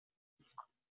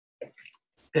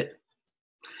Good.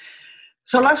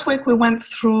 So last week we went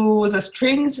through the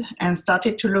strings and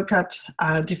started to look at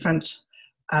different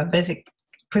basic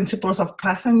principles of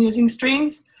Python using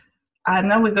strings. And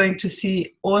now we're going to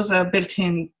see other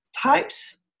built-in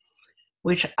types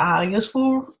which are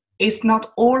useful. It's not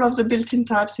all of the built-in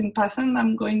types in Python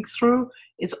I'm going through.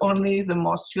 It's only the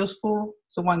most useful,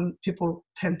 the one people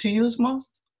tend to use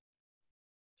most.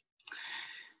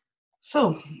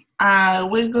 So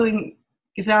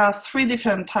there are three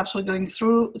different types we're going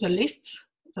through: the lists,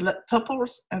 the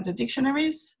tuples, and the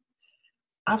dictionaries.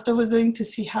 After, we're going to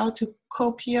see how to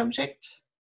copy objects.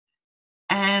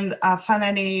 And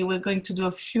finally, we're going to do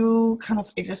a few kind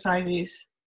of exercises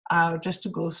just to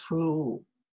go through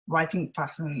writing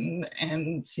Python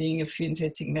and seeing a few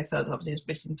interesting methods of these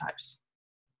built-in types.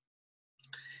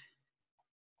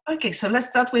 Okay, so let's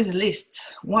start with a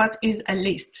list. What is a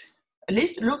list? A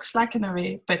list looks like an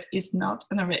array, but it's not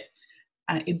an array.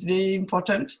 It's very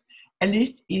important. A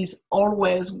list is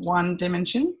always one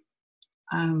dimension.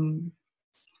 And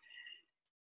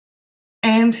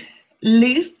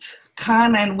lists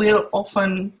can and will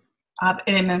often have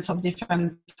elements of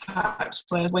different types,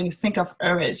 whereas when you think of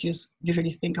arrays, you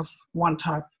usually think of one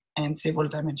type and several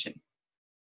dimensions.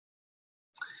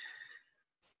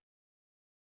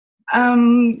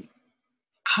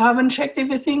 Haven't checked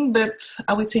everything, but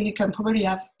I would say you can probably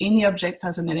have any object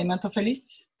as an element of a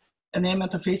list. An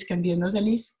element of a list can be another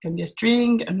list, can be a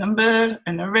string, a number,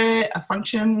 an array, a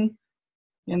function,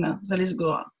 you know, the list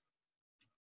goes on.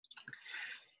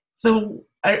 So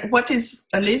what is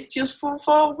a list useful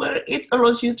for? Well, it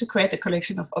allows you to create a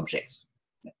collection of objects.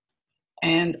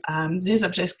 And these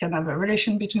objects can have a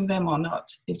relation between them or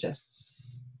not. It's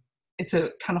a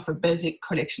kind of a basic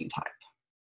collection type.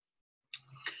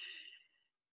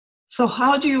 So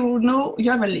how do you know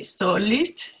you have a list? So a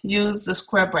list uses a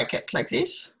square bracket like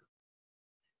this.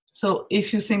 So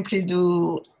if you simply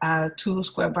do two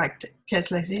square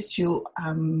brackets like this, you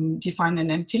define an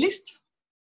empty list.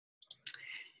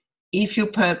 If you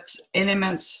put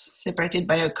elements separated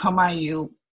by a comma,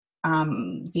 you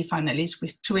define a list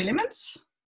with two elements.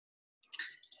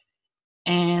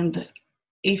 And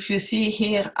if you see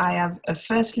here, I have a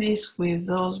first list with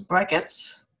those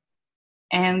brackets.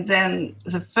 And then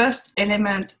the first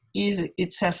element is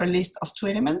itself a list of two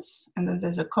elements. And then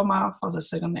there's a comma for the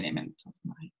second element of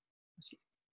my list.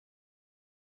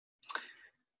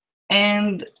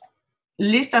 And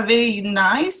lists are very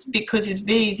nice because it's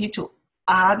very easy to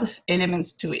add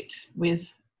elements to it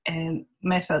with a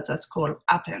method that's called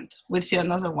append. We'll see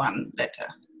another one later.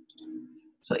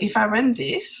 So if I run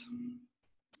this,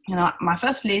 you know, my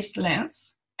first list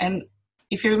length, and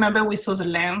if you remember, we saw the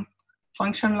length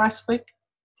function last week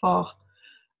for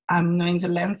knowing the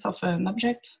length of an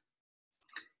object.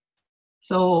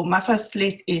 So my first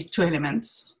list is two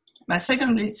elements. My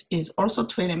second list is also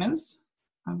two elements,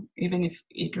 even if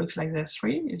it looks like there's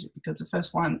three, because the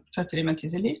first element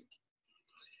is a list.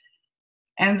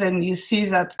 And then you see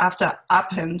that after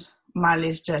append, my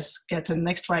list just gets an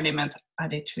extra element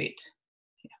added to it.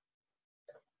 Yeah.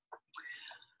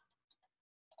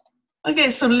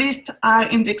 Okay, so lists are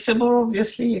indexable.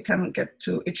 Obviously, you can get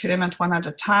to each element one at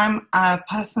a time.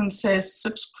 Python says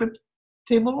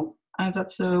subscriptable.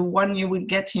 That's the one you would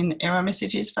get in error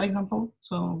messages, for example.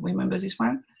 So remember this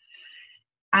one.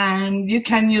 And you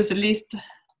can use a list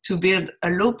to build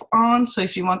a loop on. So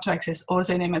if you want to access all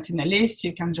the elements in a list,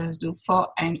 you can just do for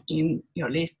and in your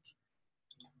list,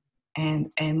 and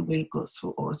we'll go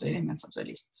through all the elements of the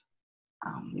list.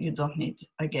 You don't need,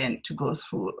 again, to go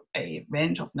through a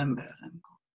range of numbers and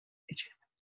go each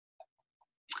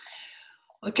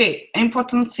element. Okay,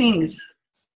 important things.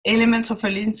 Elements of a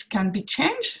list can be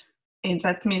changed, and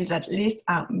that means that lists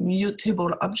are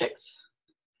mutable objects.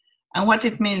 And what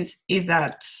it means is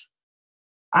that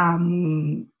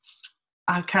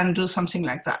I can do something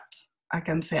like that. I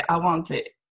can say, I want the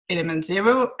element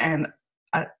 0 and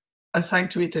I assign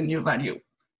to it a new value.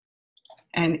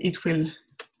 And it will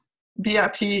be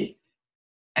happy.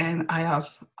 And I have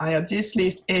this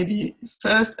list AB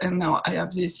first, and now I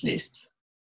have this list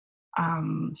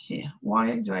here.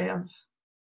 Why do I have?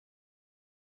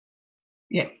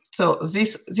 Yeah, so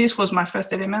this was my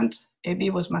first element. AB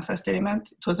was my first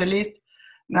element. It was a list.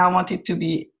 Now I want it to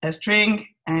be a string,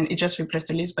 and it just replaced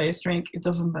the list by a string. It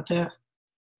doesn't matter.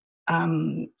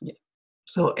 Yeah.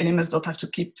 So elements don't have to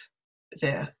keep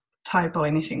their type or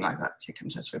anything like that. You can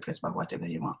just replace by whatever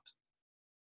you want.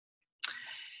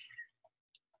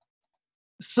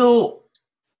 So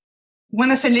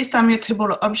when I say lists are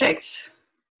mutable objects,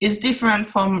 it's different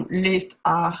from lists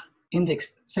are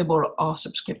indexable or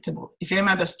subscriptable. If you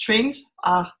remember, strings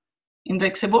are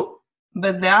indexable,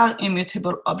 but they are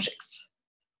immutable objects.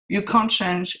 you can't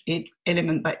change it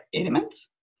element by element.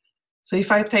 So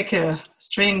if I take a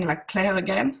string like Claire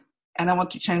again, and I want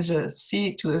to change the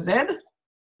C to a Z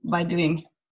by doing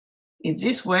it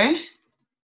this way,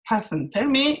 Python tell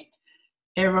me,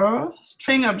 error,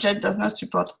 string object does not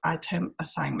support item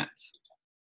assignment.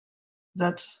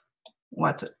 That's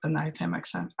what an item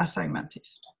assignment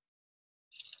is.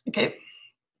 Okay.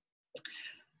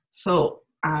 So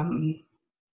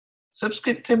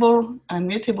subscript table and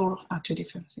mutable are two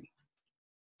different things.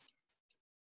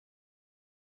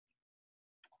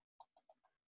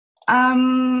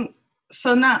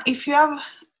 So now, if you have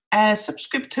a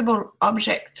subscriptable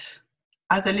object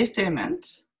as a list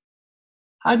element,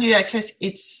 how do you access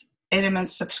its element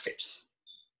subscripts?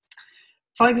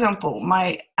 For example,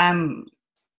 my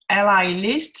li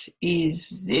list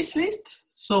is this list.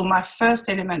 So my first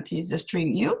element is the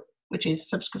string u, which is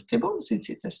subscriptable since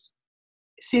it's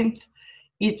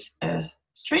a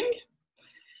string.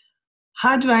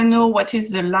 How do I know what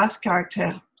is the last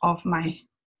character of my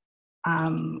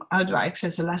how do I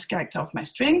access the last character of my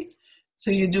string?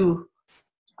 So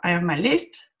I have my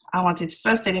list, I want its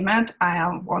first element,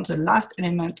 want the last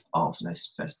element of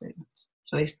this first element.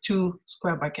 So it's 2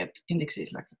 square bracket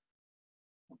indexes like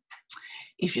that.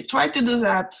 If you try to do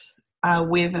that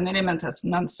with an element that's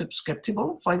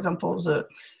non-subscriptable, for example, the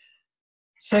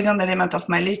second element of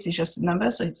my list is just a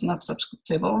number, so it's not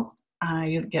subscriptable,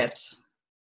 you'll get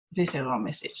this error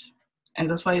message. And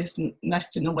that's why it's nice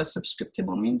to know what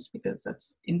subscriptable means, because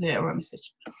that's in the error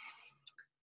message.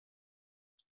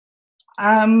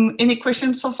 Any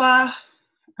questions so far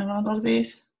around all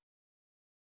this?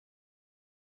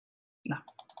 No.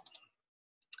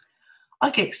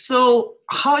 Okay, so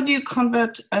how do you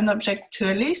convert an object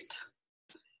to a list?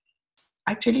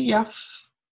 Actually, you have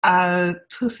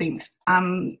 2 things.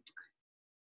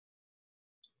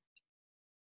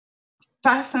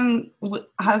 Python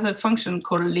has a function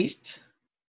called list.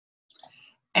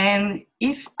 And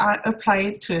if I apply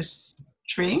it to a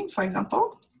string, for example,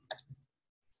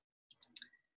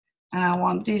 and I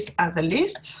want this as a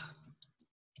list,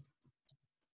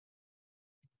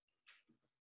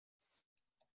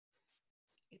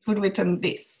 it will return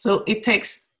this. So it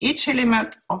takes each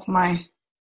element of my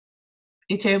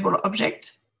iterable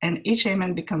object, and each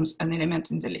element becomes an element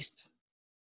in the list.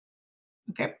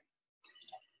 Okay.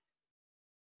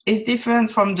 It's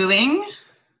different from doing,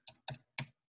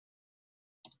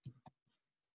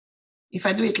 if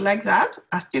I do it like that,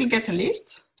 I still get a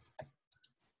list.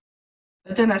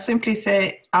 But then I simply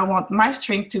say, I want my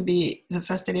string to be the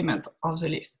first element of the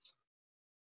list.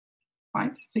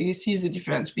 Right? So you see the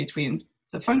difference between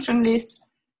the function list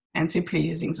and simply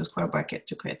using the square bracket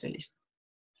to create a list.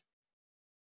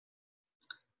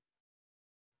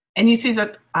 And you see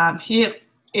that here,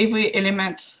 every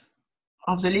element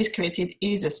of the list created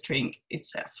is a string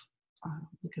itself,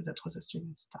 because that was a string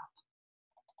at the start.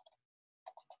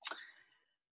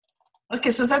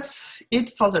 Okay, so that's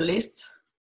it for the list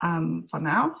for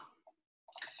now.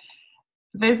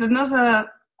 There's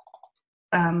another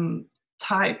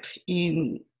type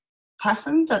in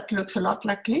Python that looks a lot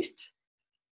like list.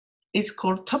 It's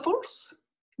called tuples.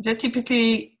 They're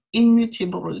typically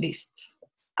immutable lists.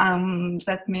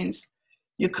 That means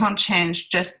you can't change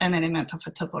just an element of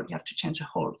a tuple. You have to change a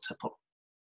whole tuple.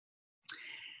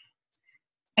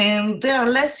 And they are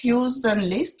less used than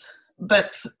list,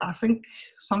 but I think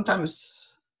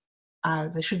sometimes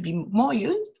they should be more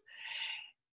used.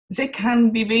 They can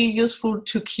be very useful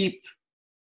to keep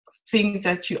things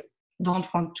that you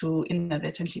don't want to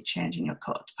inadvertently change in your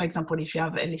code. For example, if you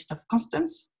have a list of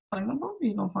constants, for example,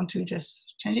 you don't want to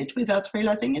just change it without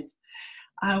realizing it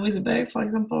with a bug, for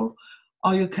example,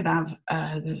 or you could have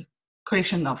a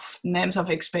collection of names of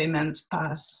experiments,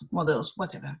 paths, models,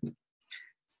 whatever,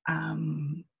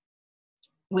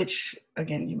 which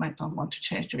again, you might not want to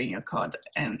change during your code,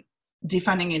 and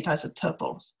defining it as a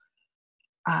tuple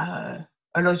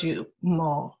allows you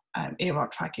more error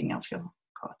tracking of your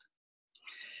code.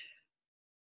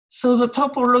 So the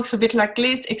tuple looks a bit like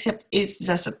list, except it's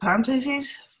just a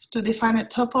parenthesis to define a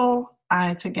tuple.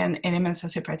 It's again, elements are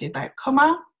separated by a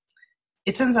comma.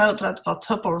 It turns out that for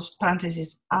tuples,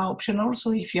 parentheses are optional.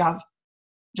 So if you have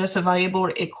just a variable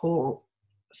equal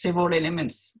several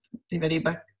elements divided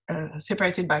by,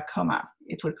 separated by a comma,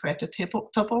 it will create a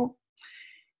tuple.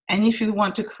 And if you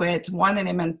want to create one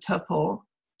element tuple,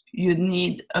 you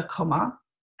need a comma.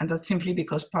 And that's simply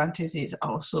because parentheses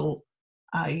are also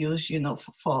used,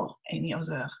 for any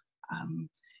other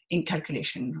in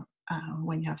calculation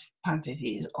when you have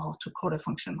parentheses or to call a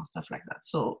function or stuff like that.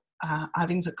 So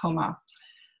having the comma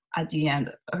at the end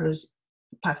allows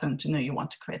Python to know you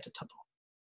want to create a tuple.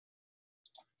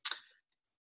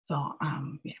 So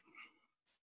yeah,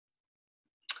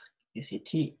 you see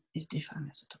T is defined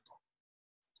as a tuple.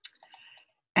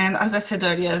 And as I said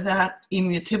earlier, they're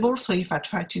immutable. So if I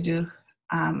try to do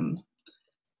an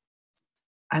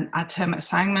atom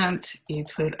assignment,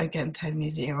 it will again tell me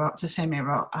the same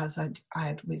error as I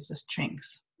had with the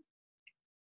strings.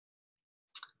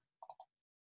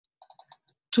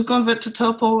 To convert to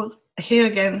tuple, here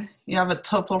again, you have a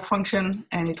tuple function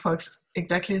and it works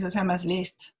exactly the same as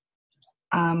list.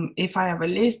 If I have a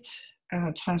list and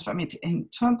I transform it in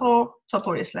tuple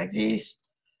is like this.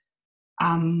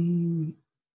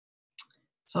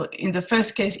 So in the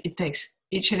first case, it takes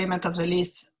each element of the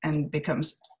list and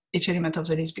each element of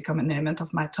the list become an element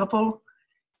of my tuple.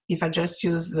 If I just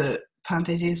use the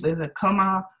parentheses with a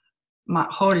comma, my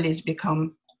whole list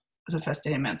become the first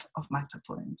element of my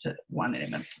tuple, and it's a one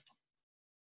element tuple.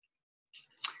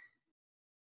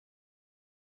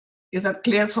 Is that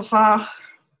clear so far?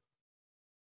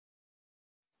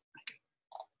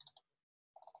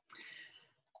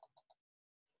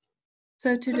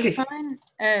 So to define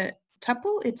a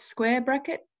tuple, it's square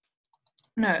bracket?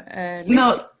 No, a list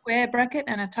No. is square bracket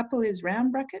and a tuple is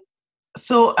round bracket?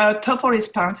 So a tuple is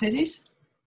parentheses.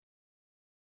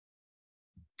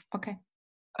 Okay.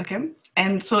 Okay.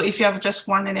 And so if you have just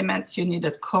one element, you need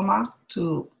a comma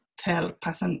to tell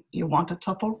Python you want a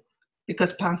tuple,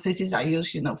 because parentheses are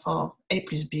used, for A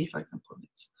plus B, for example.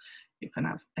 You can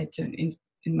have it in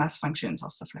math functions or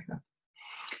stuff like that.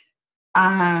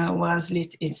 Whereas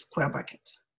list is square bracket.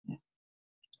 Yeah.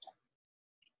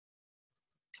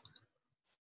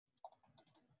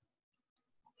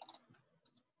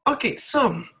 Okay,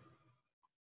 so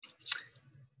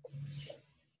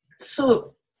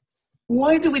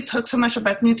why do we talk so much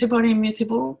about mutable and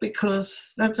immutable?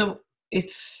 Because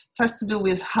it has to do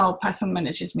with how Python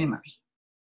manages memory.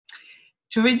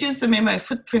 To reduce the memory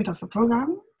footprint of a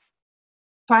program,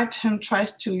 Python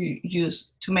tries to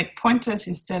make pointers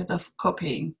instead of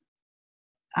copying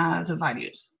the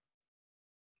values.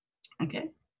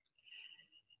 Okay.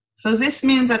 So this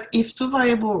means that if two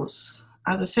variables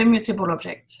are the same mutable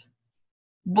object,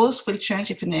 both will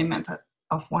change if an element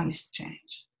of one is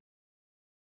changed.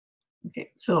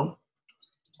 Okay. So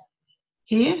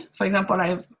here, for example, I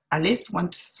have a list 1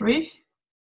 to 3,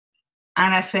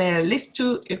 and I say list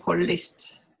 2 equal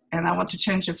list, and I want to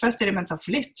change the first element of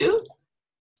list 2.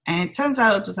 And it turns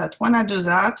out that when I do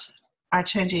that, I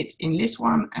change it in list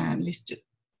 1 and list 2.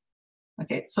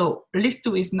 Okay, so list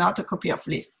 2 is not a copy of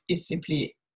list. It's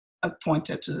simply a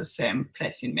pointer to the same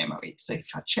place in memory. So if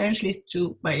I change list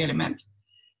 2 by element,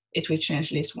 it will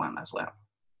change list 1 as well.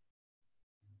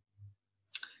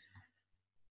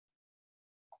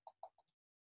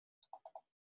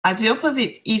 At the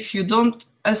opposite, if you don't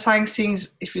assign things,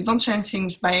 if you don't change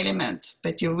things by element,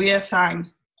 but you reassign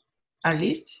a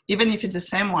list, even if it's the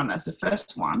same one as the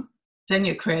first one, then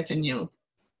you create a new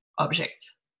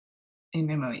object in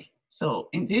memory. So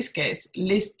in this case,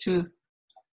 list 2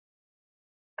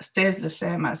 stays the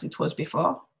same as it was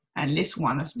before, and list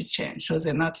 1 has been changed, so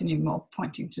they're not anymore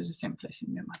pointing to the same place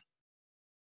in memory.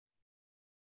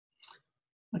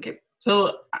 Okay,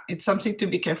 so it's something to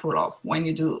be careful of. When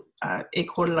you do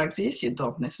equal like this, you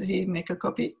don't necessarily make a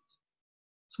copy.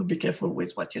 So be careful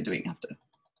with what you're doing after.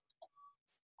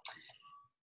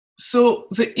 So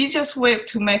the easiest way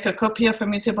to make a copy of a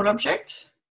mutable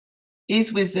object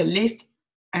is with the list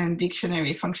and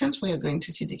dictionary functions. We are going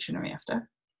to see dictionary after.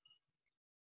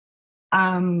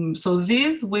 So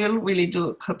these will really do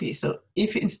a copy. So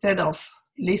if instead of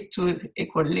list 2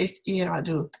 equal list, here I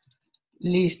do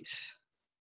list,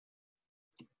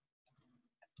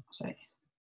 sorry,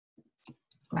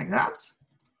 like that,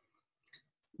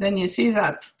 then you see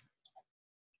that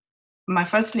my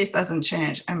first list hasn't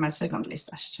changed and my second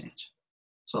list has changed.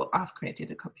 So I've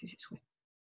created a copy this way.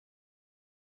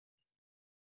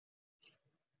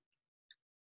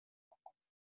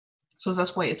 So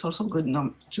that's why it's also good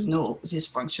to know this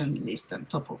function list and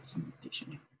tuples in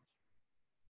dictionary.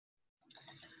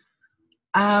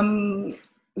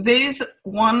 There's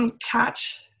one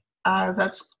catch,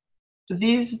 that's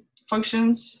these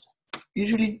functions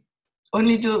usually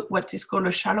only do what is called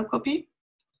a shallow copy.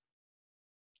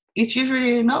 It's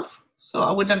usually enough, so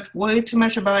I wouldn't worry too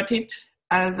much about it.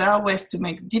 There are ways to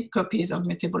make deep copies of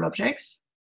mutable objects.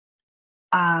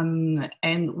 And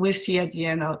we'll see at the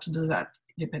end how to do that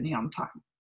depending on time.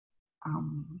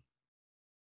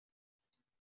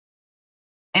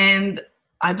 And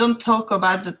I don't talk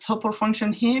about the tuple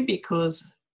function here because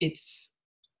it's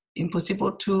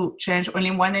impossible to change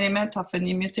only one element of an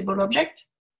immutable object.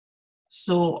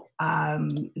 So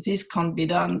this can't be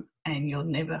done, and you'll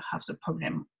never have the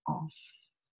problem of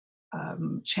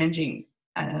changing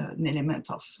an element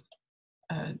of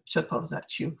tuple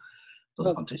that you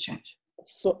don't want to change.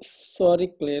 So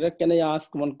sorry, Clara, can I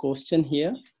ask one question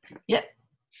here? Yeah.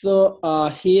 So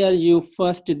here you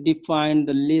first define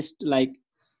the list like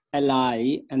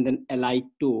li and then li2.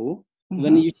 Mm-hmm.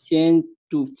 When you change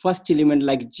to first element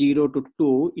like 0 to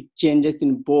 2, it changes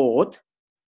in both.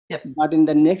 Yep. But in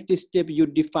the next step, you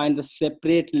define the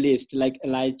separate list like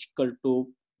li equal to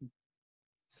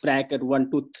bracket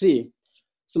 1, 2, 3.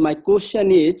 So my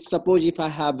question is, suppose if I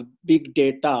have big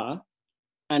data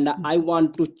and I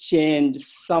want to change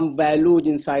some values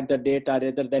inside the data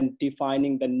rather than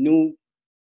defining the new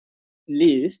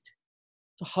list.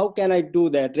 So how can I do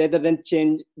that rather than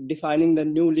defining the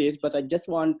new list, but I just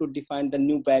want to define the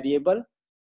new variable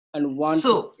and want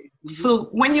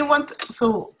when you want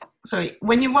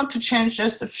to change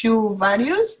just a few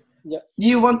values, yeah. Do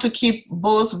you want to keep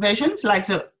both versions, like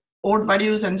the old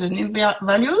values and the new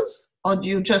values, or do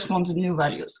you just want the new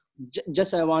values?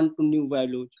 Just I want to new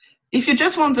values. If you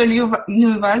just want the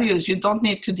new values, you don't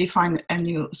need to define a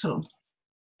new. So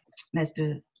let's do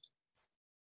it.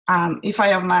 If I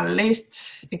have my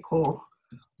list equal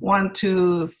 1,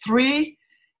 2, 3,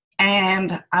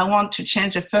 and I want to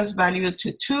change the first value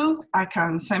to 2, I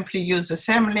can simply use the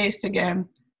same list again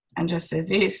and just say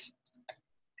this,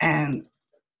 and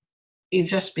it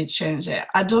just be changed there.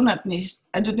 I didn't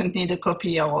need a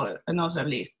copy or another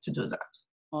list to do that.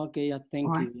 Okay, yeah, thank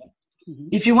you. Yeah. Mm-hmm.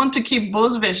 If you want to keep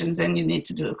both versions, then you need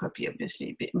to do a copy,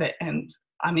 obviously. And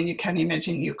I mean, you can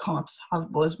imagine you can't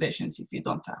have both versions if you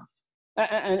don't have.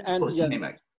 And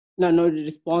yeah, no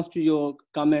response to your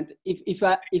comment.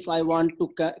 If I want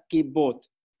to keep both.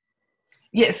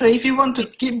 Yeah, so if you want to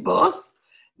keep both,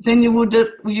 then you would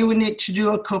need to do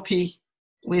a copy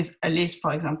with a list,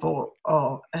 for example,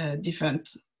 or a different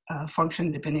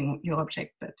function depending on your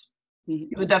object. But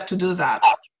you would have to do that,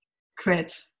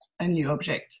 create a new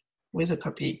object with a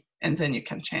copy, and then you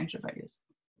can change the values.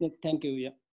 Yeah, thank you. Yeah.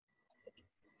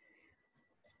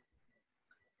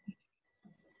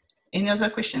 Any other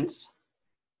questions?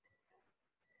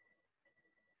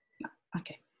 No.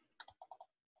 Okay.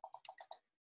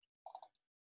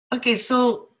 Okay,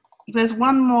 so there's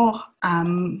one more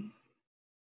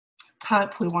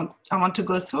type I want to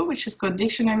go through, which is called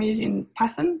dictionaries in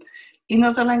Python. In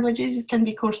other languages, it can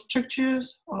be called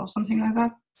structures or something like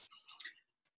that.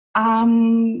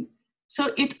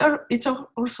 So it's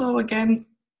also, again,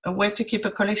 a way to keep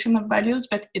a collection of values,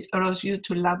 but it allows you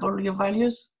to label your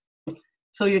values.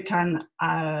 So you can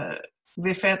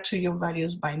refer to your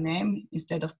values by name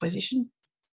instead of position.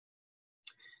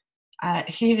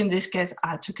 Here in this case,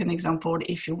 I took an example.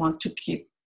 If you want to keep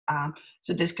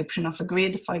the description of a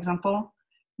grid, for example,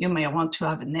 you may want to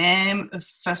have a name, a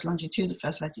first longitude,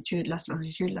 first latitude, last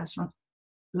longitude,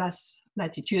 last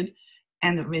latitude,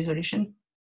 and a resolution.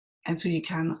 And so you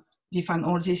can define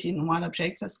all this in one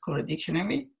object that's called a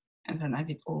dictionary, and then have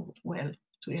it all well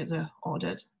together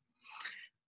ordered.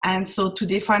 And so to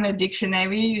define a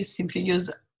dictionary, you simply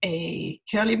use a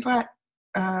curly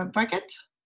bracket,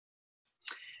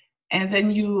 and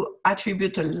then you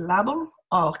attribute a label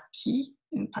or key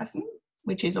in Python,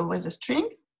 which is always a string,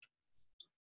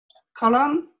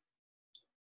 colon,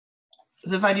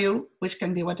 the value, which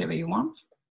can be whatever you want,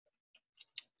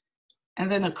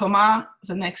 and then a comma,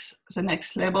 the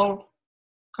next label,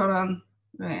 colon,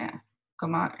 yeah,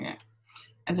 comma, yeah,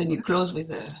 and then you close with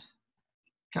a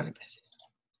curly braces.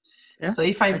 Yeah. So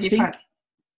if I define,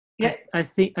 yeah, I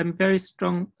think I'm very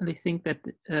strongly think that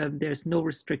there's no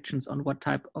restrictions on what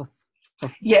type of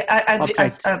yeah, I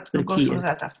will go through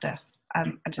that after.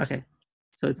 Okay,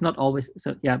 so it's not always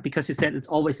so. Yeah, because you said it's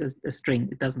always a string.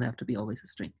 It doesn't have to be always a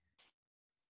string.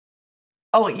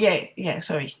 Oh yeah.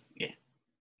 Sorry. Yeah.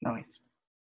 No worries.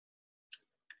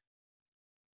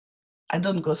 I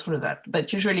don't go through that,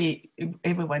 but usually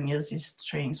everyone uses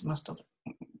strings most of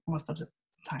the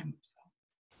time.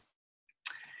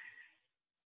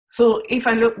 So if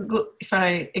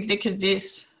I execute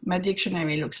this, my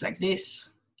dictionary looks like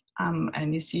this,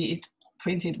 and you see it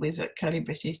printed with a curly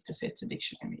braces to say it's a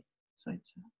dictionary. So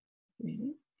it's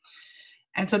easy.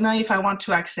 And so now if I want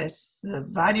to access the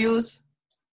values,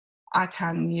 I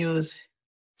can use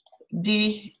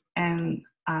D and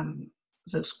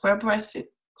the square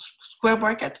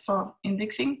bracket for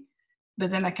indexing,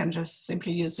 but then I can just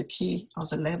simply use the key or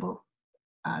the label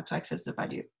to access the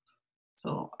value.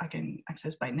 So I can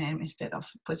access by name instead of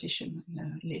position in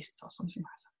a list or something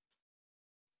like that,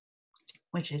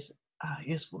 which is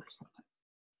useful sometimes.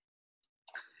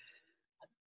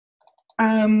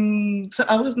 So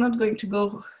I was not going to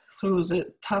go through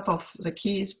the type of the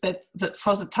keys, but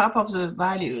for the type of the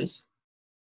values,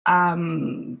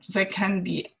 they can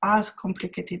be as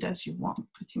complicated as you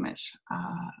want, pretty much,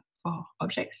 for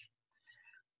objects.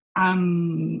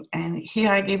 And here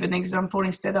I gave an example.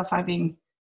 Instead of having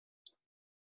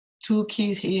two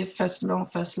keys here, first long,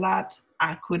 first lat,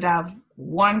 I could have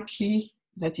one key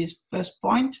that is first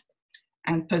point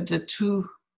and put the two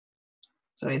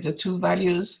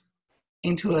values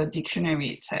into a dictionary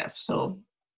itself. So,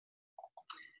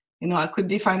 you know, I could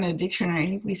define a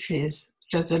dictionary which is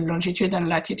just the longitude and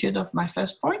latitude of my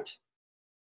first point,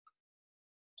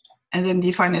 and then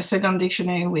define a second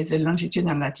dictionary with the longitude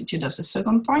and latitude of the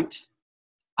second point.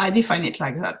 I define it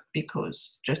like that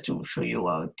because just to show you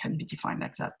how it can be defined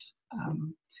like that.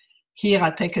 Here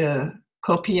I take a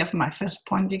copy of my first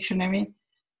point dictionary,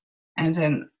 and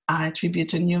then I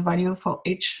attribute a new value for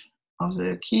each of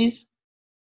the keys.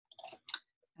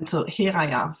 And so here I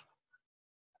have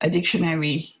a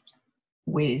dictionary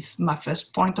with my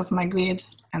first point of my grid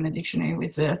and a dictionary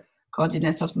with the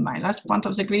coordinates of my last point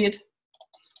of the grid.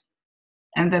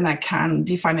 And then I can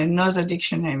define another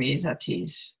dictionary that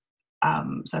is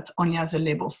that only has a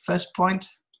label first point,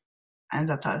 and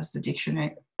that has the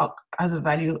dictionary as a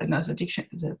value another dictionary,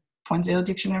 the 0.0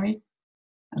 dictionary,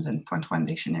 and then 0.1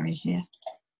 dictionary here.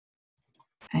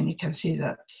 And you can see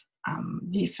that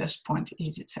the first point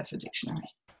is itself a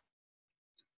dictionary.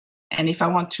 And if I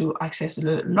want to access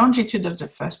the longitude of the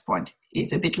first point,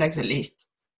 it's a bit like the list.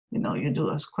 You know, you do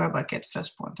a square bracket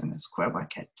first point and a square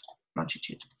bracket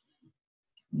longitude.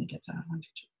 And you get a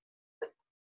longitude. Do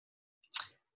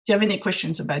you have any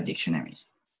questions about dictionaries?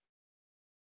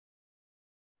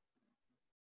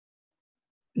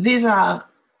 These are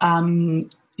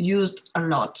used a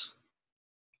lot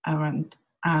around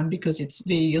because it's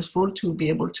very useful to be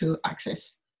able to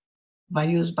access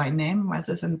values by name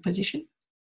rather than position.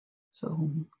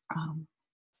 So,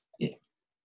 yeah.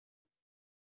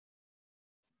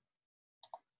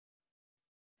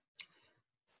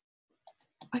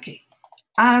 Okay.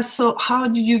 So how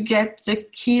do you get the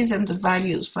keys and the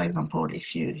values, for example,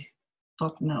 if you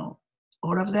don't know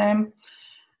all of them?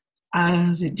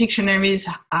 The dictionaries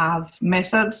have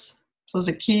methods. So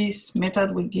the keys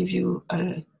method will give you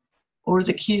all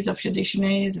the keys of your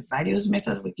dictionary. The values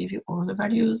method will give you all the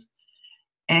values.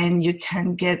 And you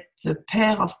can get the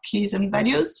pair of keys and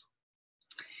values.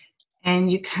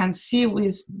 And you can see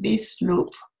with this loop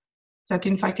that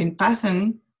in fact in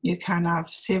Python, you can have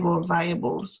several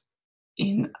variables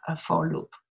in a for loop.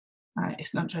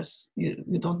 It's not just, you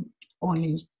don't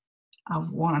only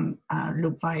have one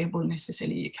loop variable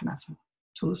necessarily, you can have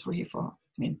 2, 3, 4. I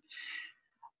mean,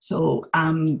 so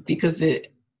because the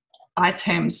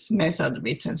items method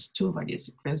returns two values,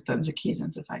 it returns the keys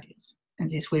and the values. And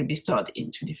this will be stored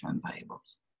in 2 different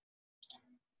variables.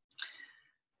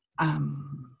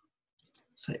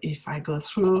 So if I go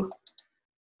through,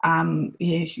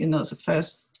 here, you know, the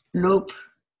first loop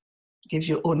gives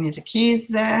you only the keys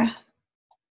there.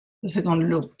 The second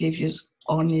loop gives you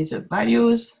only the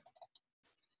values.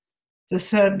 The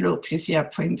third loop, you see, I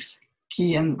print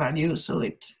key and value, so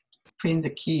it prints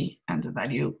the key and the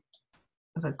value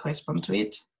that correspond to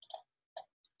it.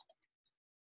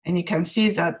 And you can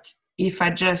see that if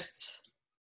I just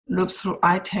loop through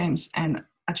items and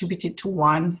attribute it to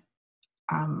one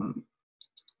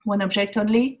object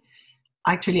only,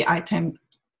 actually item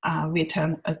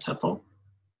return a tuple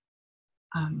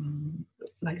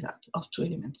like that of 2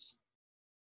 elements.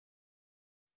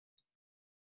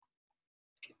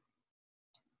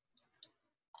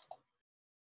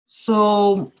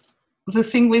 So the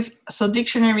thing with, so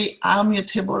dictionary are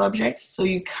mutable objects, so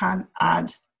you can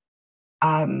add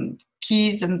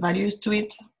keys and values to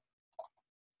it.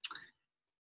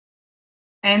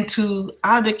 And to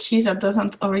add a key that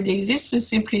doesn't already exist, you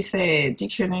simply say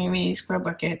dictionary, square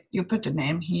bracket, you put a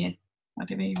name here,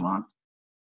 whatever you want,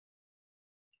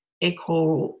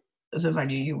 equal the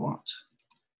value you want.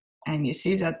 And you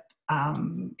see that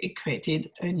it created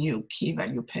a new key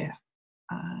value pair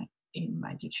in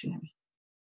my dictionary.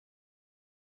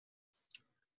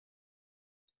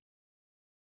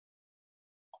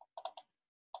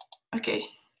 Okay,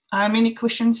 any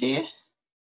questions here?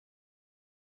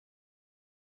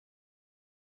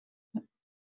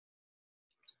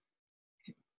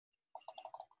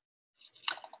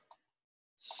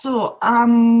 So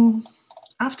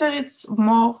after it's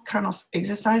more kind of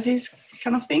exercises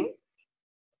kind of thing,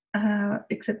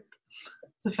 except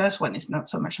the first one is not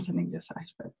so much of an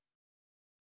exercise, but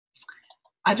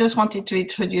I just wanted to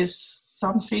introduce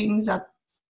something that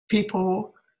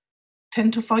people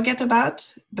tend to forget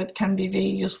about, but can be very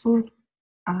useful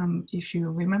if you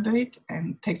remember it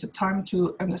and take the time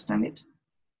to understand it.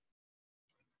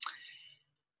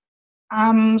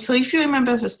 So if you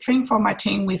remember the string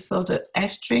formatting, we saw the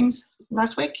F strings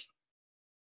last week.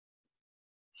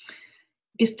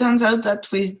 It turns out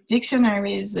that with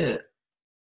dictionaries, the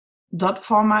dot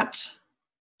format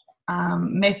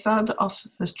method of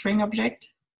the string object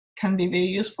can be very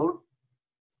useful.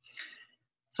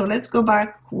 So let's go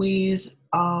back with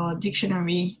our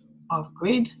dictionary of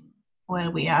grid,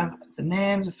 where we have the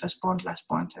name, the first point, last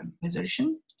point, and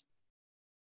resolution.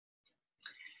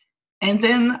 And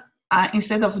then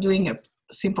instead of doing a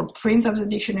simple print of the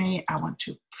dictionary, I want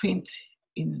to print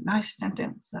in a nice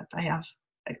sentence that I have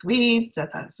a grid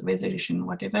that has resolution,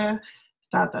 whatever,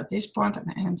 starts at this point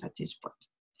and ends at this point.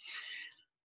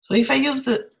 So if I use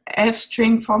the F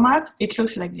string format, it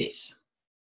looks like this.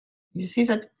 You see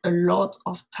that a lot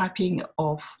of typing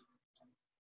of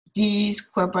these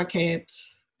square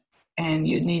brackets, and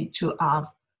you need to have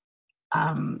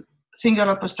single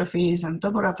apostrophes and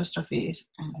double apostrophes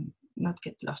and not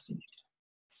get lost in it.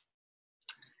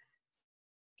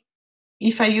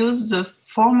 If I use the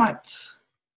format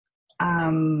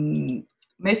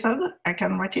method, I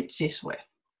can write it this way,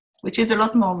 which is a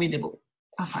lot more readable,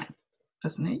 I find,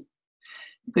 personally,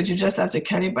 because you just have the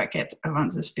curly bracket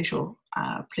around the special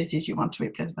places you want to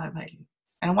replace by value.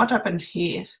 And what happens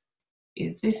here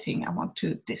is this thing I want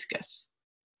to discuss,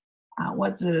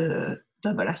 what the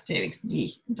double asterisk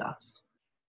D does.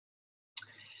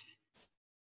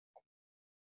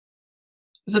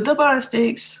 The double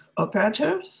asterisk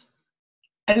operator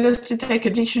allows to take a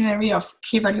dictionary of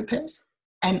key value pairs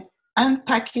and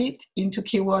unpack it into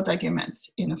keyword arguments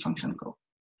in a function call.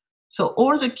 So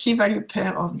all the key value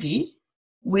pair of D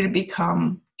will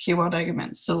become keyword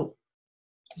arguments. So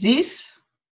this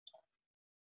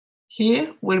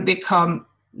here will become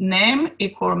name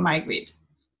equal my grid.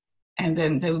 And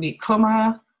then there will be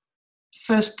comma,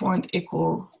 first point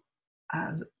equal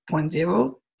point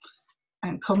 0,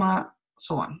 and comma,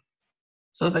 so on.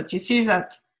 So that you see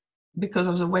that because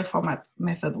of the way format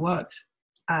method works,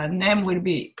 name will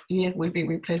be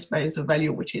replaced by the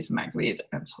value, which is my grid,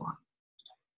 and so on.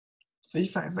 So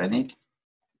if I run it,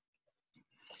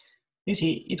 you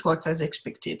see it works as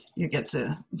expected. You get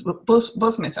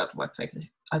both methods work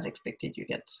as expected. You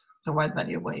get the right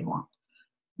value where you want.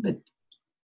 But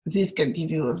this can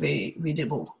give you a very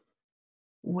readable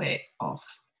way of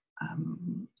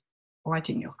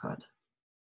writing your code.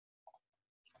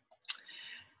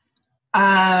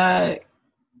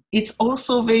 It's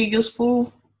also very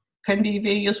useful, can be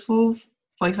very useful,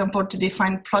 for example, to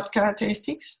define plot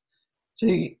characteristics. So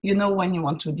you know when you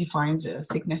want to define the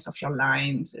thickness of your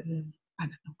lines, I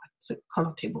don't know, the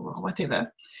color table or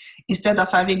whatever. Instead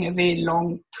of having a very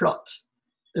long plot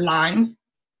line,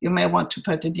 you may want to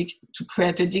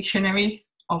create a dictionary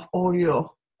of all your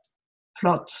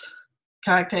plot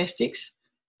characteristics,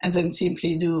 and then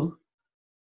simply do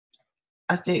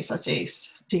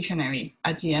asterisk dictionary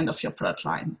at the end of your plot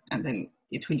line, and then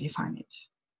it will define it.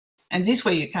 And this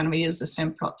way you can reuse the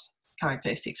same plot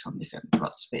characteristics on different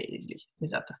plots very easily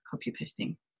without copy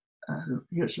pasting a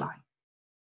huge line.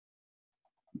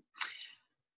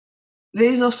 There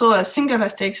is also a single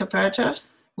asterisk operator.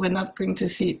 We're not going to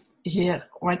see it here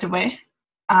right away.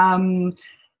 The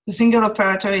single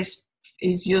operator is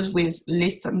used with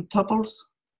lists and tuples,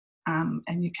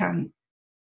 and you can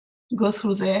go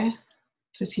through there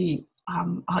to see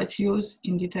how it's used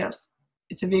in details.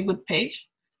 It's a very good page.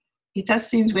 It has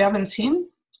things we haven't seen,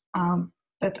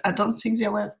 but I don't think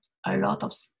there were a lot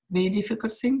of very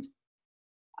difficult things.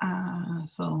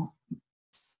 So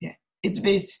yeah, it's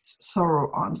very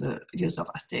thorough on the use of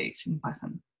asterisks in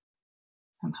Python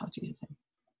and how to use them.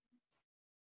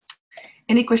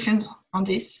 Any questions on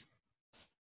this?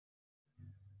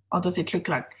 Or does it look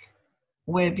like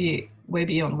way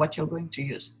beyond what you're going to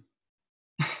use?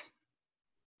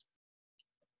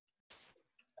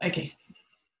 Okay.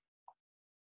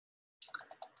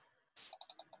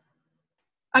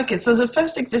 Okay, so the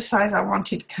first exercise I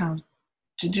wanted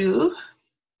to do,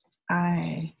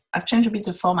 I've changed a bit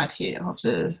the format here of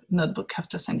the notebook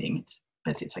after sending it,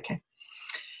 but it's okay.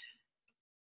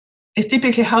 It's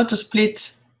typically how to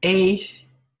split a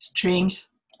string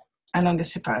along a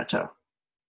separator.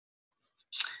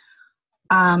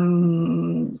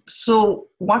 So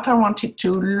what I wanted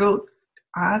to look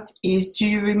at is, do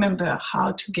you remember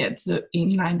how to get the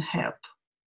inline help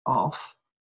of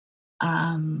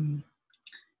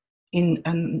in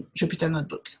a Jupyter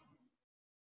notebook?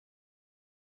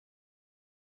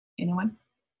 Anyone?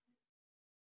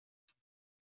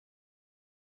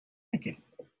 Okay.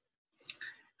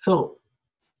 So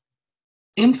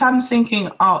if I'm thinking,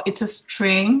 oh, it's a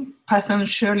string, Python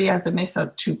surely has the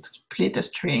method to split a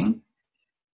string.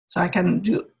 So I can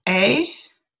do a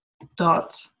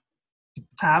dot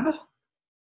tab,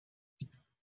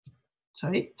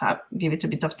 give it a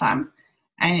bit of time,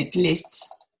 and it lists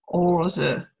all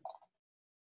the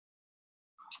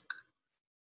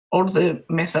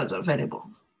methods available.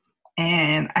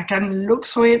 And I can look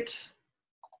through it,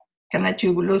 can let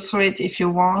you look through it if you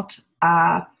want,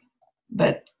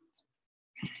 but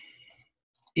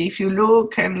if you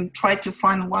look and try to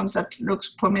find one that looks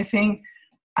promising,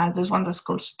 there's one that's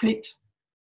called split.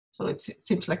 So it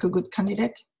seems like a good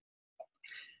candidate.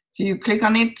 So you click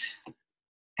on it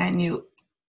and you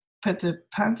put the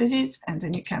parentheses, and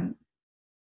then you can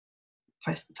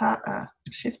press tab,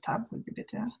 shift tab would be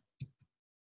better.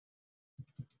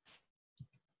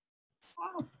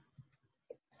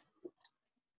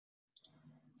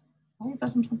 Oh, it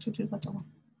doesn't want to do that one.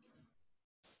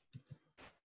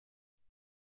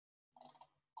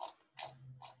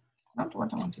 Not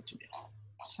what I wanted to do.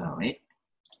 Sorry.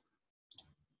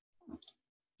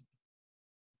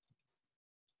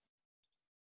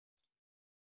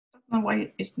 I don't know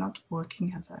why it's not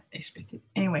working as I expected.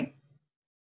 Anyway,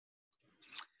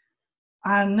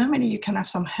 normally you can have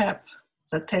some help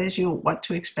that tells you what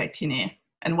to expect in here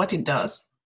and what it does.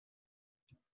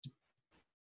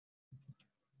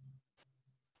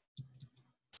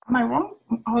 Am I wrong,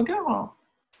 Holger? Or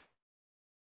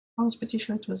I was pretty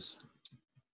sure it was.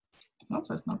 No,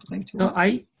 that's not going to work.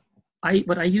 No,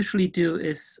 what I usually do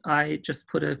is I just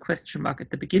put a question mark at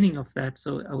the beginning of that.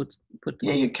 So I would put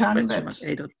you can, question mark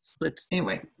a dot split.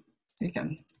 Anyway, you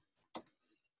can.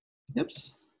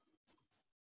 Oops.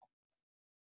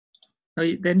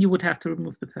 No, then you would have to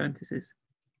remove the parentheses.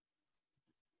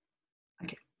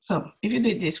 Okay, so if you do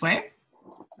it this way,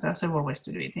 there are several ways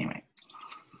to do it anyway.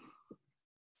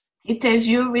 It tells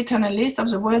you return a list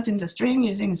of the words in the string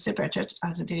using a separator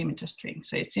as a delimiter string.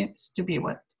 So it seems to be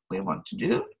what we want to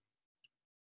do.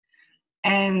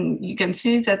 And you can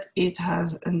see that it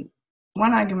has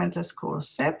one argument that's called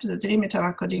sep, the delimiter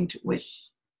according to which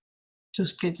to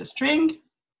split the string.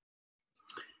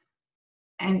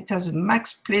 And it has a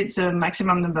max split, the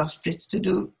maximum number of splits to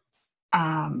do.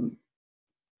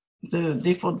 The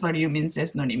default value means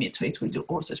there's no limit, so it will do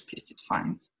all the splits it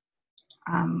finds.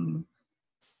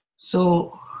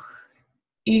 So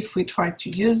if we try to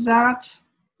use that,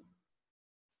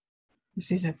 you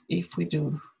see that if we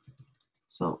do,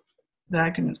 so the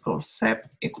argument called sep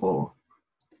equal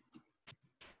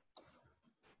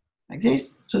like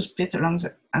this to split along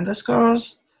the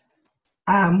underscores,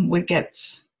 we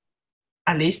get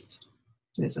a list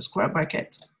with a square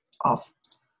bracket of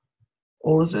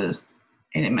all the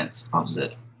elements of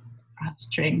the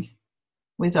string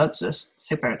without the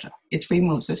separator. It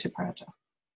removes the separator.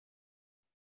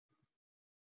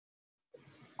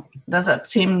 Does that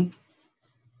seem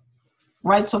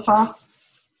right so far?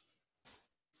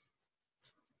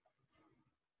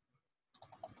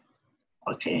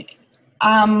 Okay.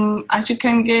 As you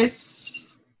can guess,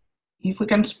 if we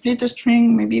can split a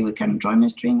string, maybe we can join a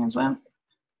string as well.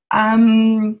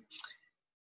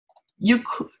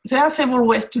 There are several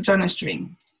ways to join a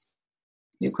string.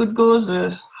 You could go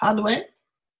the hard way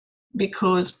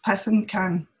because Python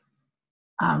can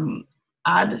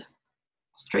add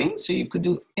strings. So you could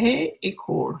do A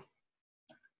equal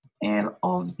L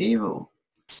of 0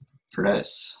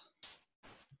 plus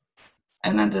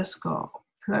an underscore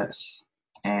plus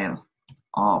L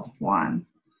of 1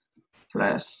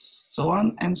 plus so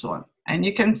on and so on. And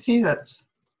you can see that.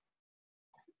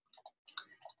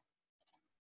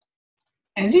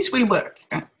 And this will work.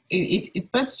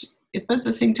 It puts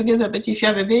the thing together, but if you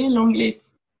have a very long list,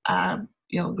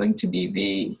 you're going to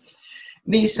be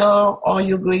very sore, or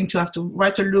you're going to have to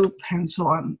write a loop and so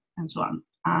on and so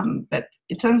on. But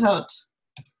it turns out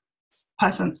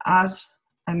Python has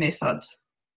a method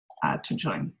to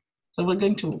join. So we're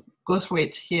going to go through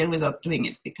it here without doing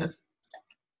it because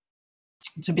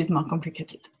it's a bit more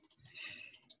complicated.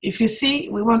 If you see,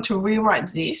 we want to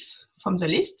rewrite this from the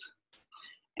list.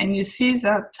 And you see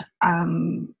that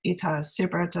it has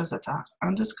separators that are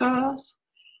underscores.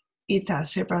 It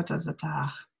has separators that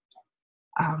are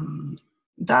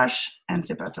dash and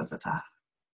separators that are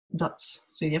dots.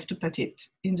 So you have to put it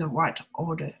in the right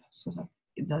order so that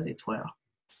it does it well.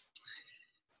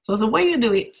 So the way you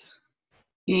do it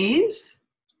is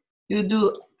you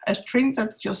do a string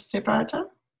that's your separator,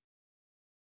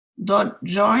 dot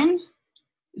join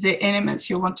the elements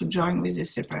you want to join with the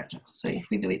separator. So if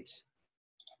we do it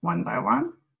one by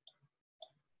one,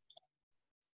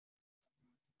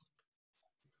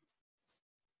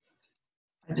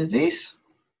 I do this,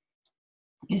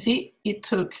 you see, it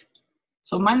took,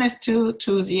 so -2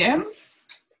 to the end,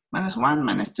 -1,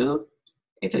 -2,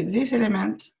 it took this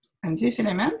element and this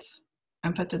element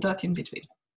and put a dot in between.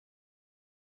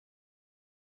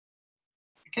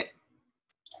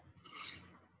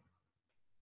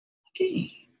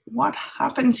 Okay, what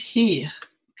happens here?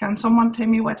 Can someone tell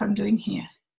me what I'm doing here?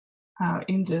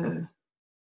 In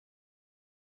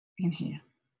here.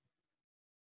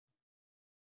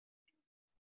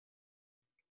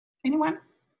 Anyone?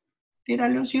 Did I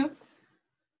lose you?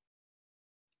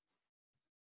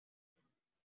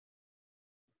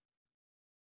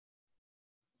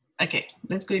 Okay,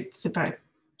 let's go separate.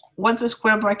 What the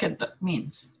square bracket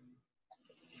means?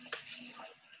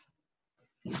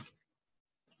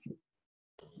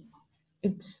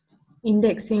 It's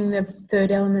indexing the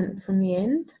third element from the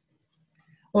end.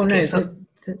 Or okay, no, so,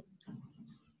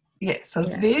 yeah.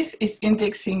 This is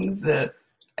indexing the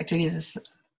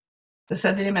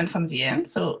third element from the end.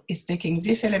 So it's taking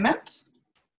this element,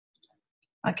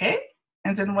 okay?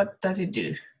 And then what does it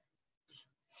do?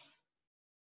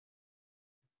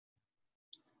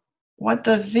 What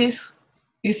does this,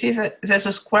 you see that there's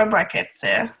a square bracket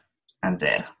there and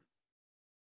there.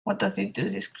 What does it do,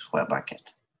 this square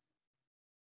bracket?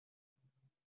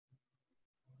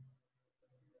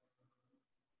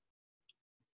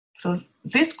 So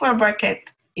this square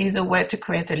bracket is a way to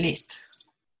create a list.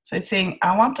 So it's saying,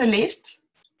 I want a list,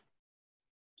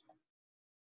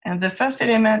 and the first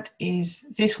element is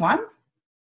this one,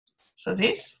 so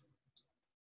this.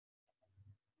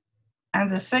 And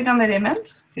the second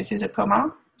element, this is a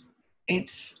comma,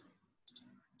 it's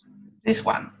this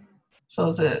one.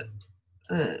 So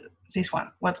this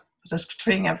one, what the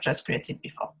string I've just created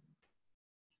before.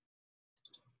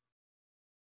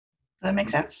 Does that make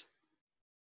sense?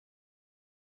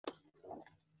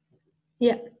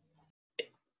 Yeah.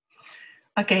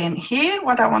 Okay, and here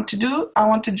what I want to do, I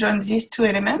want to join these two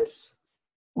elements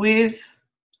with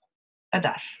a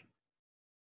dash.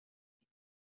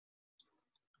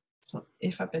 So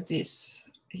if I put this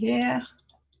here,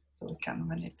 so we can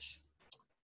run it.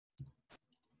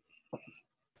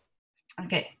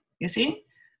 Okay, you see,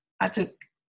 I took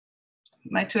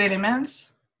my two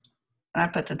elements and I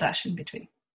put a dash in between.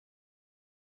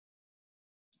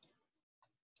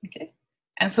 Okay,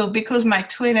 and so because my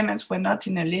two elements were not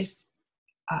in a list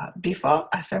before,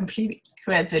 I simply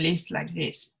create the list like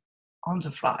this on the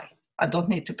fly. I don't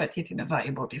need to put it in a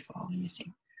variable before or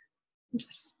anything.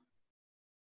 Just.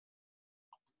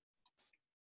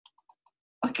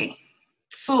 Okay,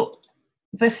 so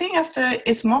the thing after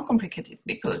is more complicated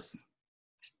because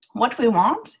what we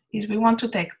want is we want to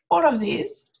take all of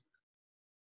these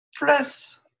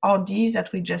plus our D's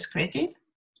that we just created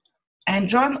and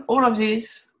join all of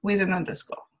these with an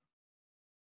underscore.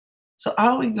 So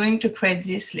how are we going to create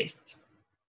this list?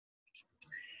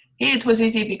 Here it was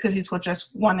easy because it was just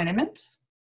one element,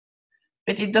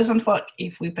 but it doesn't work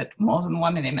if we put more than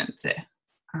one element there.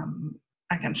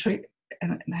 I can show you,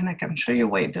 and I can show you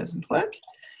why it doesn't work.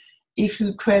 If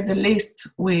you create a list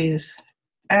with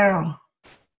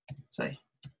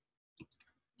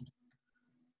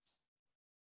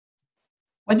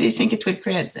what do you think it will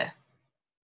create there?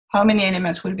 How many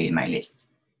elements will be in my list?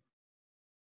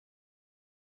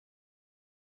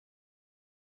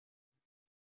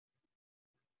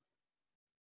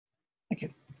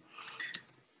 Okay.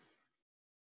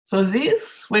 So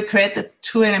this will create a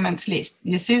two elements list.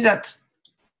 You see that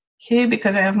here,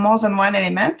 because I have more than one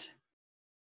element,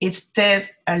 it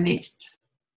stays a list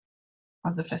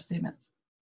as the first element.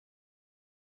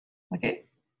 Okay?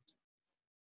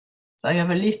 So I have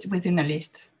a list within a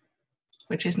list,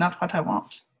 which is not what I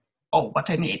want or what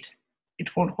I need.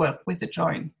 It won't work with the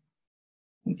join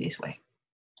in this way.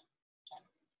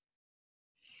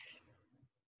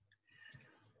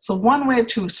 So one way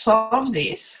to solve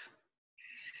this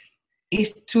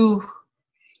is to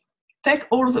take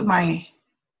all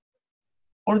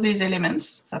these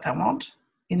elements that I want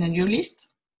in a new list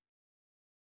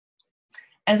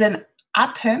and then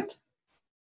append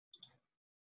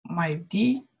my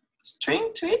D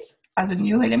string to it as a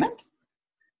new element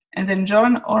and then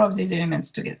join all of these elements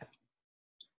together.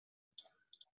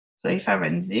 So if I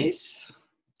run this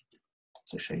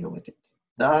to show you what it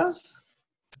does,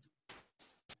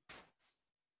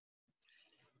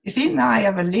 you see now I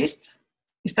have a list.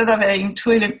 Instead of having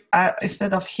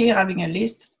instead of here having a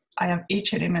list, I have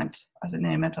each element as an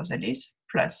element of the list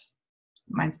plus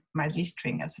my D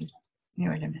string as a new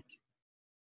element.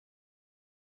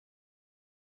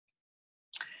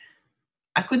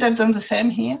 I could have done the same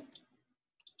here.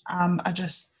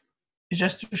 Just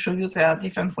to show you there are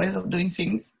different ways of doing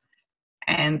things,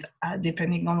 and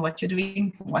depending on what you're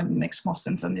doing, one makes more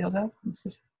sense than the other,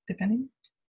 depending.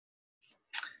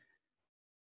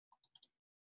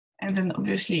 And then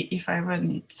obviously, if I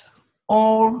run it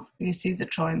all, you see the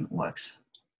join works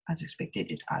as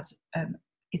expected. It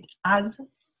adds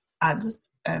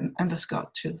an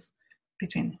underscore to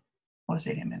between all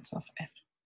the elements of F.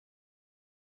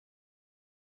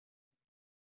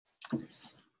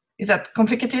 Is that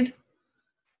complicated?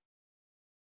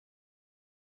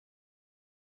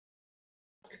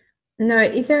 No,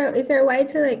 is there a way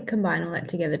to like combine all that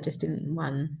together just in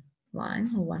one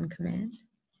line or one command?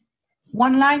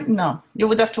 One line? No. You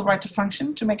would have to write a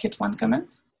function to make it one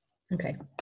command. Okay.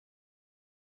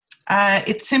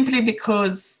 It's simply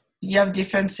because you have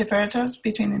different separators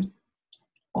between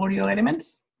all your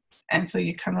elements. And so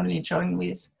you can only join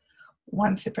with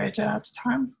one separator at a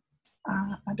time,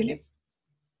 I believe.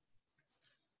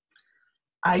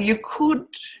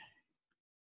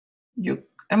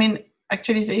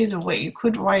 Actually there is a way you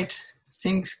could write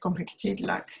things complicated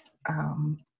like,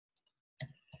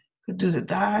 could do the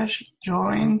dash,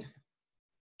 join,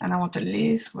 and I want a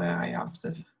list where I have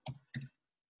the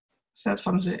set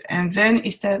from the, and then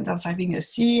instead of having a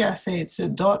C, I say it's a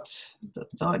dot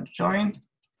join,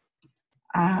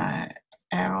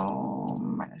 arrow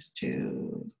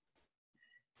 -2.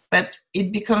 But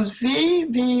it becomes very,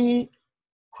 very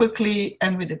quickly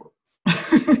unreadable.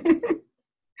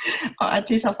 Or at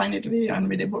least I find it very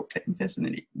unreadable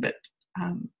personally, but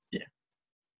yeah.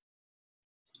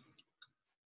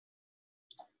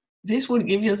 This would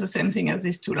give you the same thing as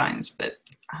these two lines, but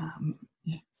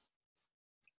yeah.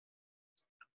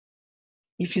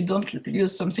 If you don't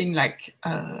use something like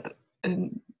a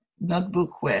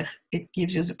notebook where it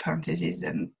gives you the parentheses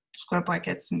and square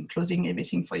brackets and closing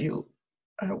everything for you,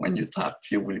 when you type,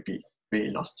 you will be very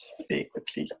lost very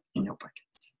quickly in your brackets.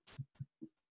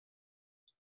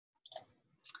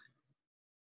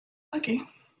 Okay.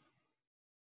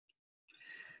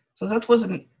 So that was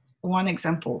one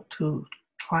example to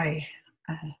try.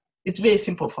 It's very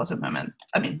simple for the moment.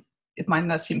 I mean, it might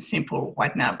not seem simple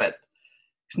right now, but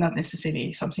it's not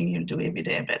necessarily something you'll do every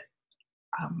day, but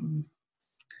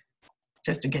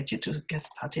just to get you to get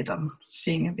started on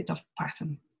seeing a bit of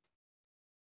Python.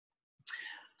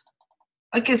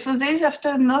 Okay, so there's after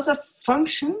another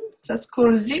function that's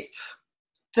called zip.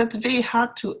 That's very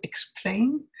hard to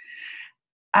explain.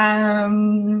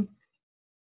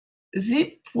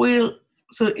 Zip will,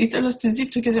 so it allows to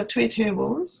zip together two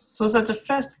tables so that the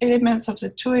first elements of the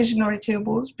two original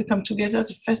tables become together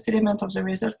the first element of the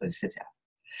result, etc.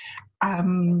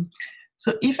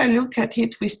 So if I look at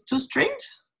it with two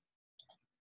strings,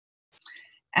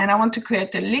 and I want to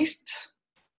create a list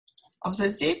of the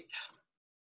zip,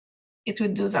 it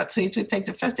will do that. So it will take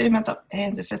the first element of A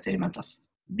and the first element of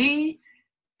B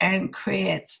and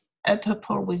create a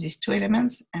tuple with these two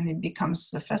elements, and it becomes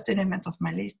the first element of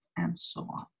my list, and so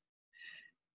on.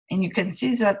 And you can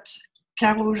see that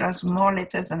Carouge has more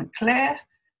letters than Claire,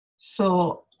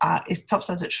 so it stops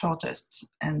at the shortest,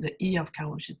 and the E of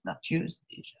Carouge is not used,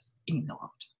 it's just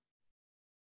ignored.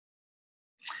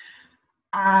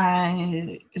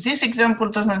 This example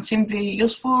doesn't seem very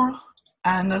useful.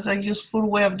 Another useful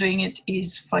way of doing it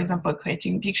is, for example,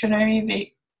 creating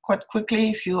dictionary quite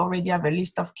quickly. If you already have a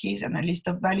list of keys and a list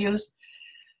of values,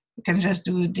 you can just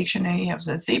do dictionary of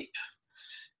the zip,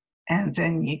 and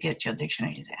then you get your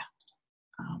dictionary there.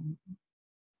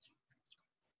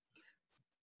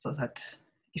 So that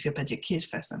if you put your keys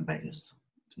first and values,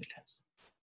 it will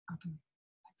happen.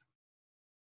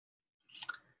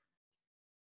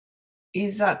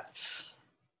 Is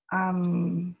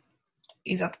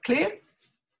that clear?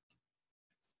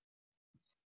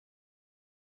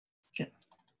 Okay.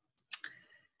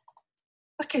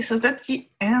 Okay, so that's the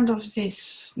end of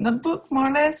this notebook, more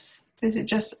or less. This is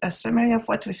just a summary of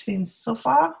what we've seen so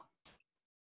far.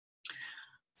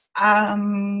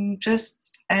 And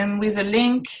with a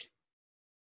link,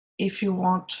 if you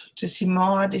want to see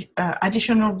more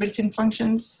additional built-in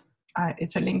functions,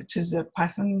 it's a link to the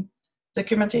Python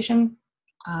documentation,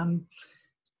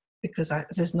 because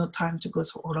there's no time to go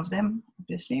through all of them,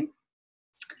 obviously.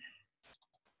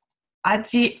 At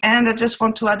the end, I just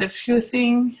want to add a few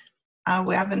things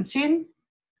we haven't seen.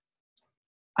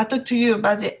 I talked to you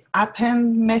about the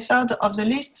append method of the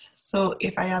list. So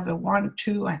if I have a 1,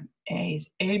 2, and A is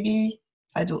AB,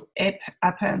 I do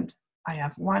append, I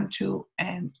have 1, 2,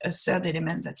 and a third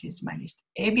element that is my list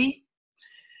AB.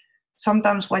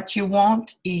 Sometimes what you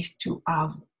want is to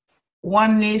have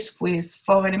one list with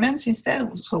 4 elements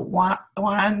instead. So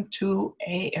 1, 2,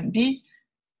 A, and B,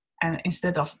 and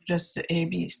instead of just the A,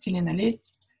 B still in a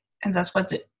list. And that's what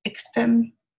the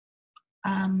extend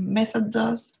method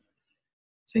does.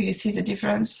 So you see the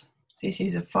difference. This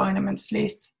is a 4 elements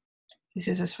list. This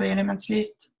is a 3 elements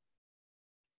list.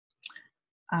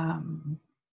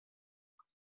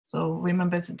 So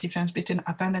remember the difference between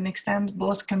append and extend.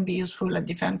 Both can be useful at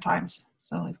different times.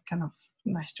 So it's kind of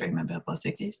nice to remember both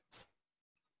exist.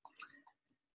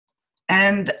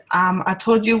 And I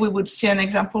told you we would see an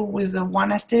example with the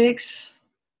one asterisk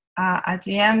at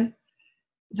the end.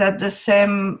 That's the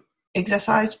same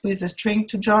exercise with the string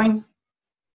to join.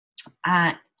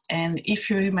 And if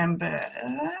you remember,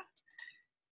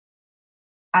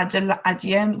 at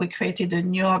the end we created a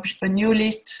new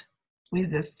list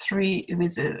with the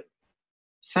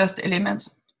first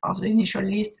elements of the initial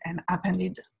list and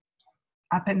append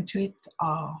to it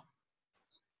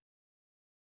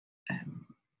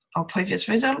our previous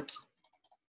result.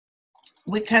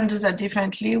 We can do that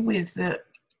differently with the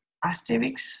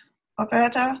asterisk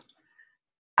operator.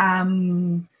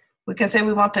 We can say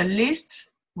we want a list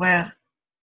where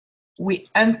we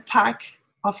unpack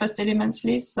our first elements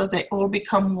list so they all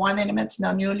become one element in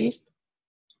our new list,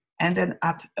 and then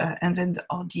the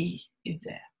RD is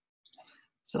there.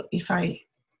 So if I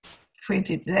print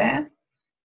it there,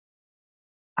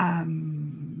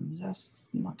 that's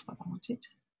not what I wanted.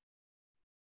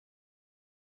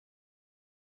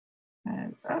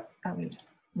 So I will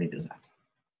redo that.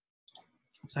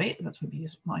 Sorry, that would be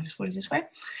more useful this way.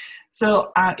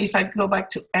 So if I go back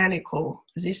to L equal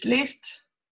this list,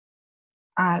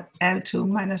 L2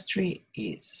 minus 3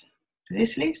 is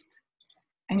this list.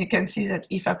 And you can see that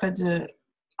if I put the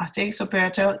asterisk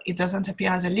operator, it doesn't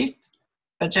appear as a list,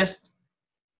 but just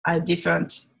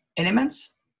different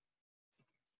elements.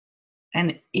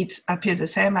 And it appears the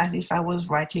same as if I was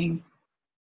writing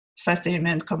first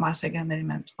element, comma, second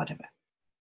element, whatever.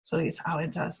 So it's how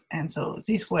it does. And so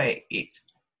this way, it's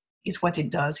what it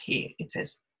does here. It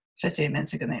says first element,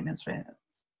 second element,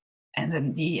 and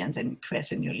then D, and then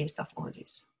creates a new list of all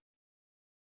these.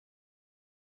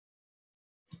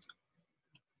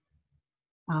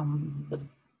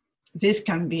 This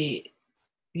can be,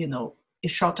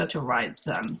 it's shorter to write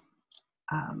than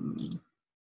than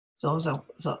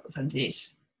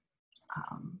this.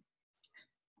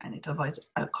 And it avoids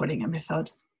calling a method,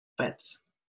 but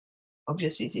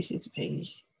obviously this is very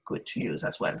good to use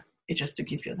as well. It's just to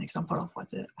give you an example of what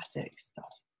the asterisk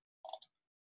does.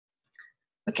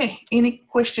 Okay, any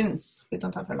questions? We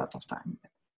don't have a lot of time.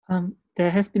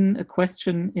 There has been a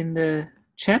question in the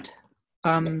chat.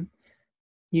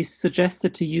 You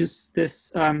suggested to use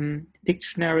this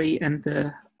dictionary and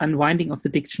the unwinding of the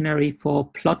dictionary for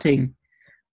plotting.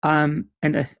 And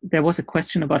there was a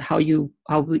question about how you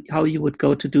would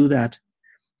go to do that.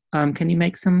 Can you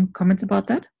make some comments about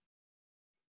that?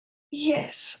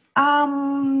 Yes.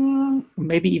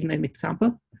 Maybe even an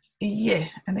example? Yeah,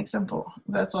 an example.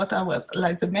 That's what I would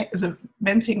like. The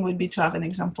main thing would be to have an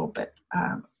example, but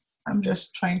I'm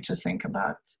just trying to think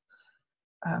about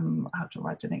how to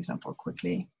write an example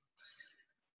quickly.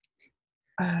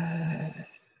 I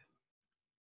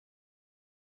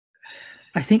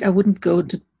think I wouldn't go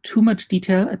into too much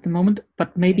detail at the moment,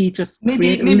 but maybe just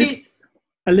create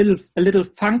a little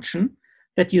function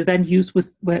that you then use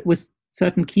with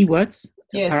certain keywords,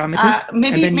 yes. parameters.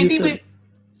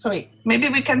 Maybe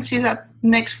we can see that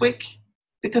next week,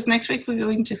 because next week we're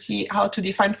going to see how to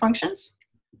define functions.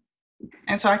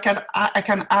 And so I can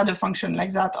add a function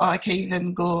like that, or I can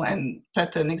even go and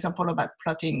put an example about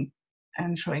plotting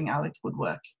and showing how it would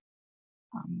work.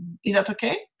 Is that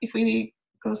okay if we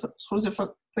go through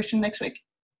the question next week?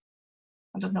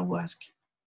 I don't know who asked.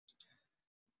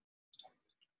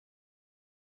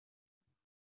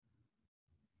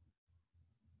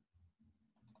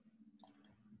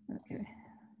 Okay.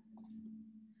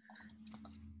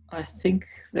 I think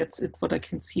that's it, what I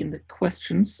can see in the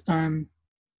questions.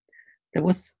 There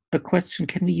was a question,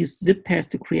 can we use zip pairs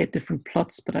to create different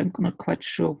plots? But I'm not quite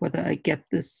sure whether I get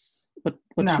this, what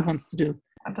no, she wants to do.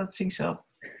 I don't think so.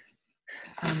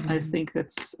 I think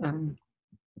that's,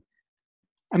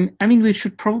 I mean, we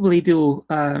should probably do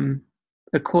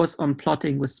a course on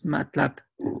plotting with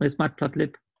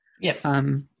Matplotlib. Yep.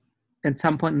 At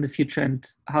some point in the future, and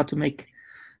how to make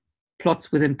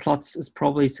plots within plots is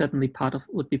probably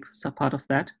would be part of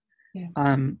that.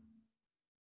 Yeah.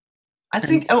 I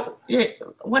think,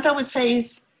 what I would say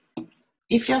is,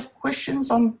 if you have questions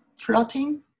on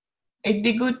plotting, it'd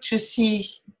be good to see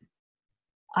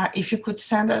if you could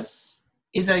send us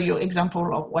either your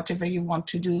example or whatever you want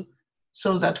to do,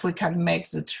 so that we can make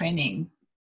the training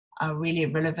really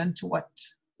relevant to what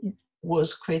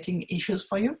was creating issues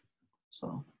for you.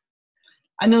 So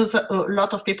I know that a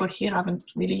lot of people here haven't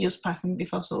really used Python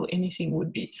before, so anything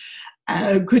would be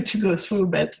good to go through,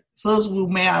 but those who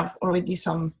may have already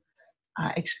some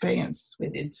experience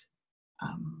with it,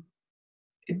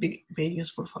 it'd be very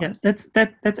useful for us.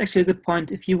 That's actually a good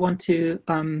point. If you want to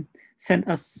send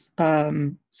us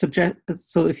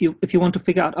so if you want to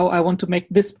figure out, I want to make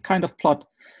this kind of plot,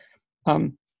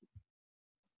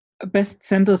 best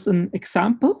send us an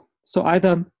example. So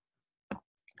either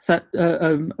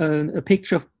a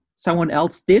picture of someone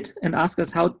else did and ask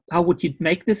us how would you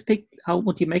make this how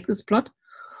would you make this plot,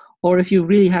 or if you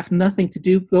really have nothing to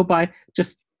do, go by,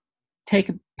 just take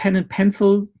a pen and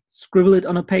pencil, scribble it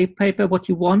on a paper what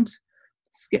you want,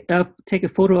 take a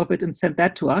photo of it and send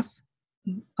that to us.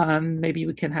 Maybe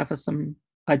we can have some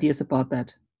ideas about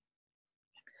that.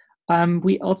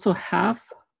 We also have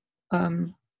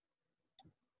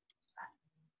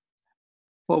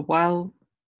for a while.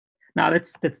 Now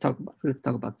let's talk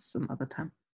about this some other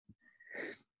time.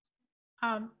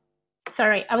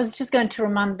 Sorry, I was just going to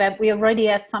remind that we already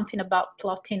have something about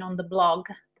plotting on the blog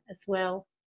as well.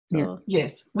 So. Yeah.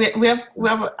 Yes, we have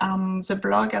the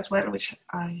blog as well, which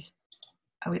I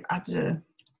will add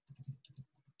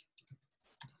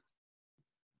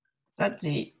that's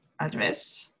the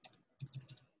address.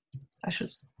 I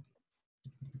should.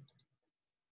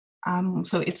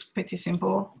 So it's pretty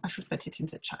simple. I should put it in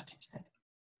the chat instead.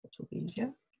 It will be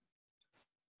easier.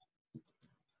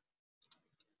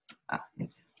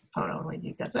 It's probably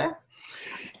already got there.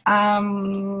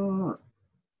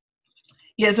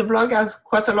 Yeah, the blog has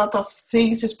quite a lot of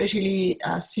things, especially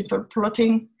simple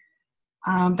plotting,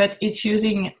 but it's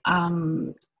using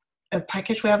a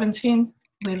package we haven't seen.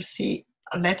 We'll see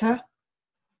later.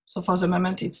 So for the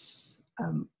moment, it's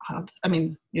hard. I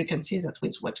mean, you can see that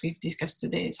with what we've discussed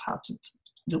today, it's hard to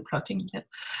do plotting. But,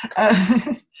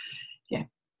 yeah.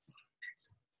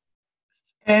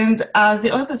 And the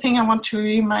other thing I want to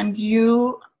remind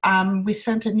you, we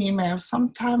sent an email some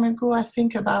time ago, I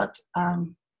think, about, I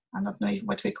don't know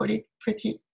what we call it,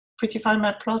 prettify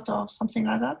my plot or something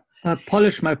like that.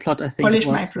 Polish my plot, I think. Polish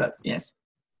my plot, yes.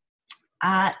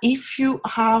 If you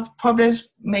have problems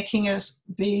making a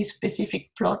very specific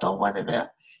plot or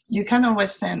whatever, you can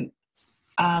always send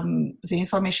the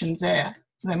information there.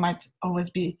 There might always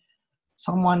be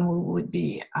someone who would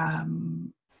be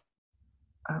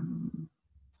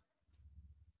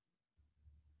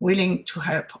willing to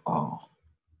help or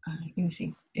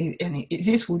anything. And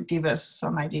this would give us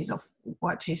some ideas of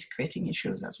what is creating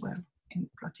issues as well in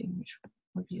plotting, which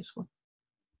would be useful.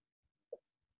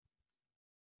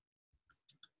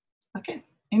 Okay,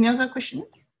 any other questions?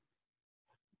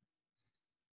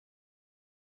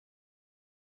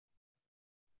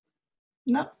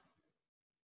 No?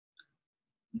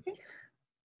 Okay.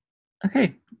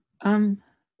 Okay,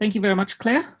 thank you very much,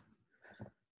 Claire.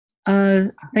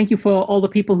 Thank you for all the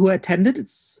people who attended.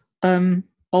 It's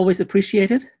always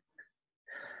appreciated.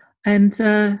 And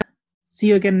see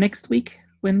you again next week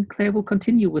when Claire will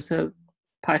continue with her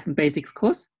Python Basics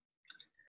course.